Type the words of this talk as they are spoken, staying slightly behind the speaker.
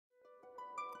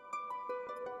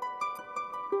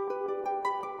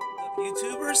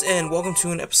YouTubers, and welcome to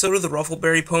an episode of the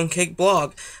Ruffleberry Pwnecake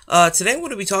blog. Today I'm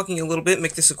going to be talking a little bit,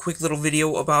 make this a quick little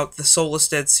video about the Soulless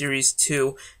Dead Series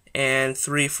 2 and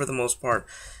 3 for the most part.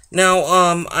 Now,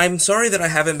 I'm sorry that I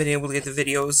haven't been able to get the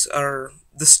videos, or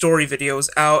the story videos,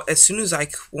 out as soon as I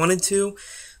wanted to,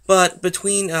 but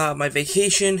between my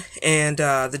vacation and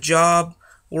the job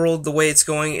world, the way it's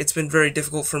going, it's been very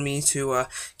difficult for me to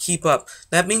keep up.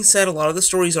 That being said, a lot of the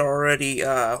stories are already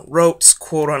wrote,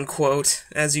 quote-unquote,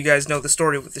 as you guys know the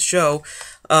story with the show.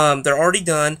 They're already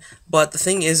done, but the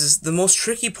thing is the most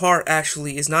tricky part,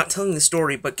 actually, is not telling the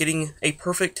story, but getting a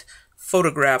perfect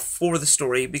photograph for the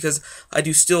story, because I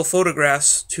do still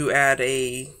photographs to add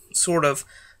a sort of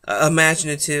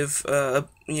imaginative,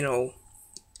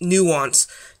 nuance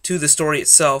to the story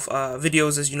itself.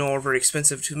 Videos, as you know, are very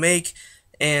expensive to make,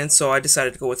 and so I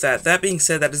decided to go with that. That being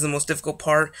said, that is the most difficult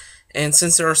part, and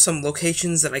since there are some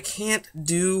locations that I can't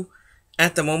do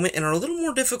at the moment and are a little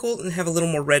more difficult and have a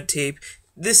little more red tape,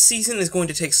 this season is going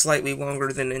to take slightly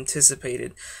longer than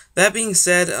anticipated. That being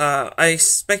said, I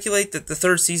speculate that the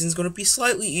third season is going to be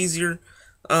slightly easier,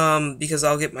 because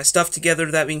I'll get my stuff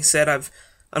together. That being said,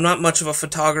 I'm not much of a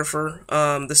photographer.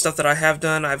 The stuff that I have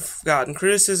done, I've gotten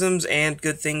criticisms and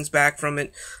good things back from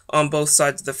it on both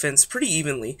sides of the fence pretty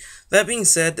evenly. That being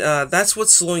said, that's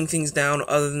what's slowing things down,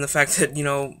 other than the fact that,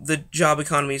 the job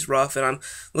economy is rough and I'm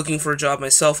looking for a job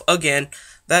myself again.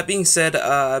 That being said,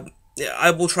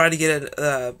 I will try to get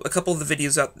a couple of the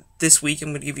videos out this week. I'm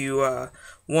going to give you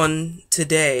one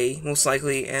today, most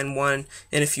likely, and one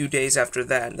in a few days after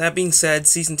that. That being said,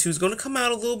 Season 2 is going to come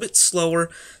out a little bit slower,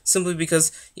 simply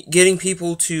because getting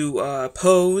people to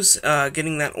pose,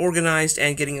 getting that organized,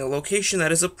 and getting a location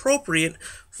that is appropriate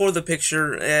for the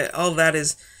picture, all that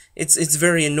is... It's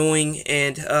very annoying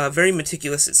and very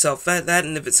meticulous itself. That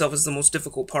in of itself is the most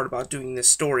difficult part about doing this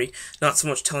story, not so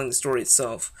much telling the story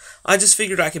itself. I just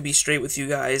figured I could be straight with you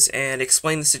guys and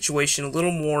explain the situation a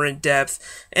little more in depth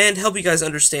and help you guys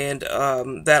understand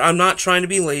that I'm not trying to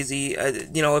be lazy.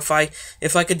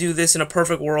 If I could do this in a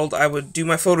perfect world, I would do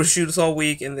my photo shoots all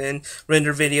week and then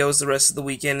render videos the rest of the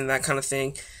weekend and that kind of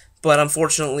thing. But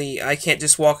unfortunately, I can't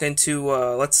just walk into,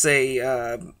 let's say,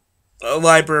 a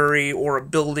library or a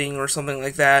building or something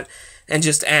like that and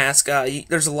just ask.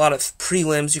 There's a lot of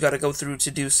prelims you got to go through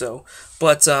to do so.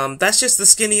 But that's just the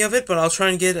skinny of it. But I'll try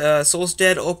and get Soulless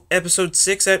Dead episode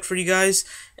 6 out for you guys.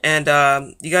 And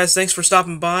you guys, thanks for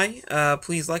stopping by.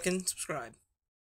 Please like and subscribe.